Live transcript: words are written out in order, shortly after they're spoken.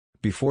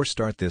Before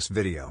start this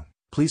video,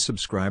 please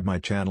subscribe my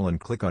channel and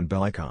click on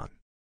bell icon.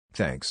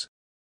 Thanks.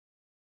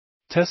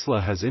 Tesla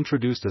has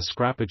introduced a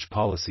scrappage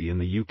policy in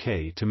the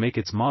UK to make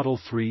its Model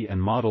 3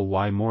 and Model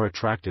Y more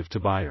attractive to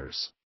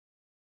buyers.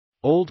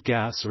 Old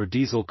gas or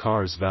diesel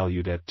cars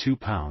valued at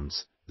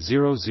 £2,000,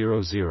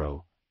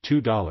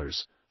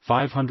 $2,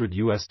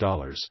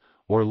 $500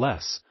 or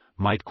less,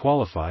 might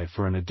qualify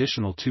for an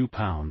additional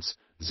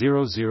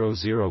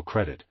 £2,000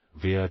 credit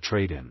via a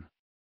trade-in.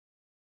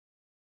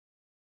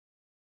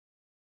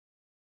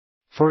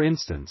 For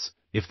instance,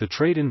 if the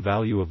trade-in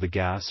value of the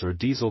gas or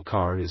diesel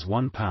car is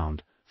 £1,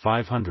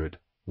 $500,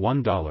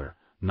 $1,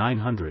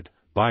 $900,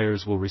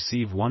 buyers will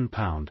receive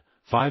 £1,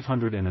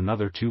 $500 and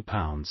another £2,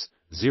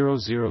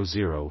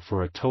 $000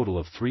 for a total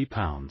of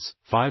 £3,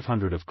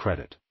 $500 of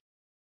credit.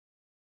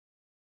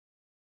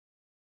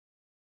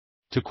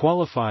 To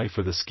qualify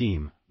for the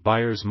scheme,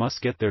 buyers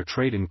must get their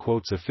trade-in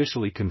quotes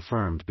officially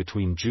confirmed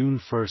between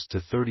June 1 to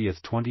 30,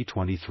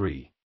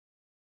 2023.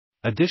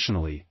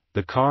 Additionally,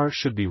 the car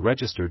should be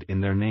registered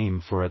in their name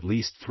for at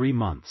least 3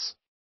 months.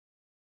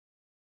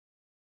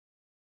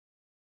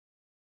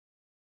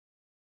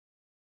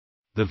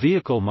 The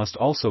vehicle must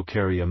also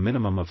carry a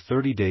minimum of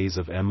 30 days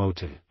of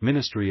MOT,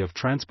 Ministry of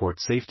Transport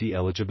Safety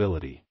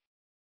eligibility.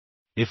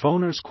 If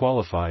owners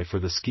qualify for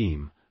the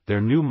scheme, their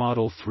new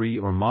Model 3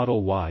 or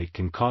Model Y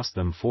can cost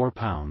them £4,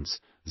 $000,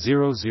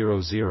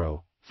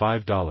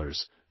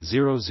 $5,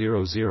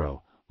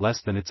 $000,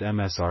 less than its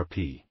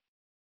MSRP.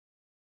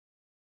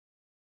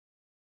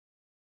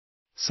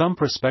 Some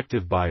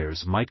prospective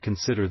buyers might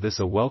consider this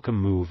a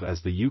welcome move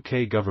as the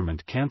UK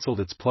government cancelled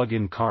its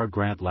plug-in car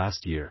grant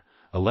last year,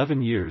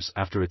 11 years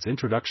after its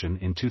introduction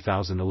in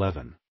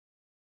 2011.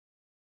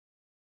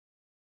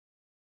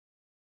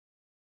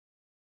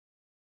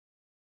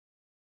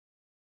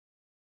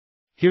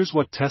 Here's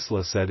what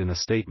Tesla said in a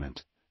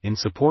statement. In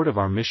support of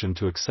our mission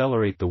to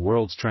accelerate the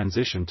world's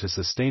transition to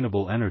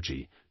sustainable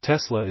energy,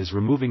 Tesla is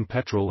removing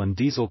petrol and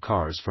diesel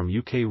cars from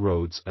UK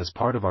roads as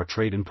part of our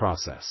trade-in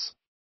process.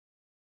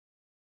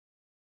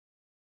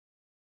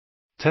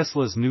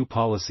 Tesla's new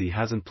policy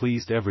hasn't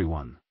pleased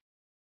everyone.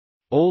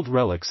 Old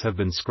relics have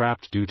been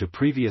scrapped due to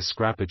previous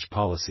scrappage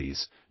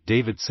policies,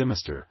 David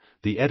Simister,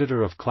 the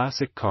editor of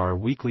Classic Car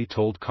Weekly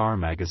told Car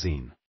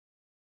magazine.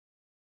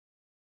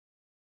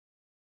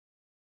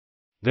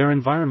 Their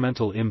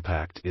environmental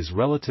impact is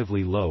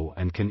relatively low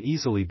and can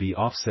easily be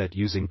offset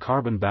using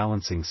carbon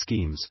balancing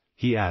schemes,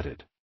 he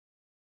added.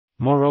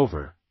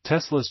 Moreover,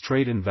 Tesla's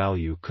trade-in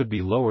value could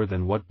be lower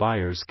than what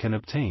buyers can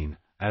obtain,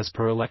 as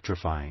per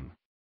electrifying.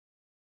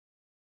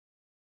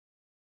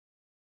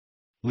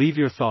 Leave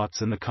your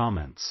thoughts in the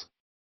comments.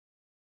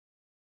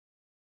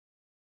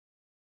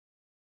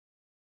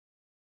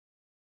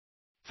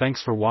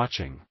 Thanks for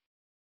watching.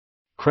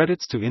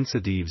 Credits to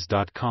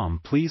InsideEVs.com.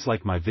 Please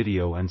like my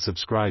video and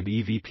subscribe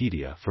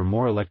EVPedia for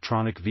more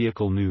electronic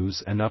vehicle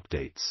news and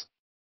updates.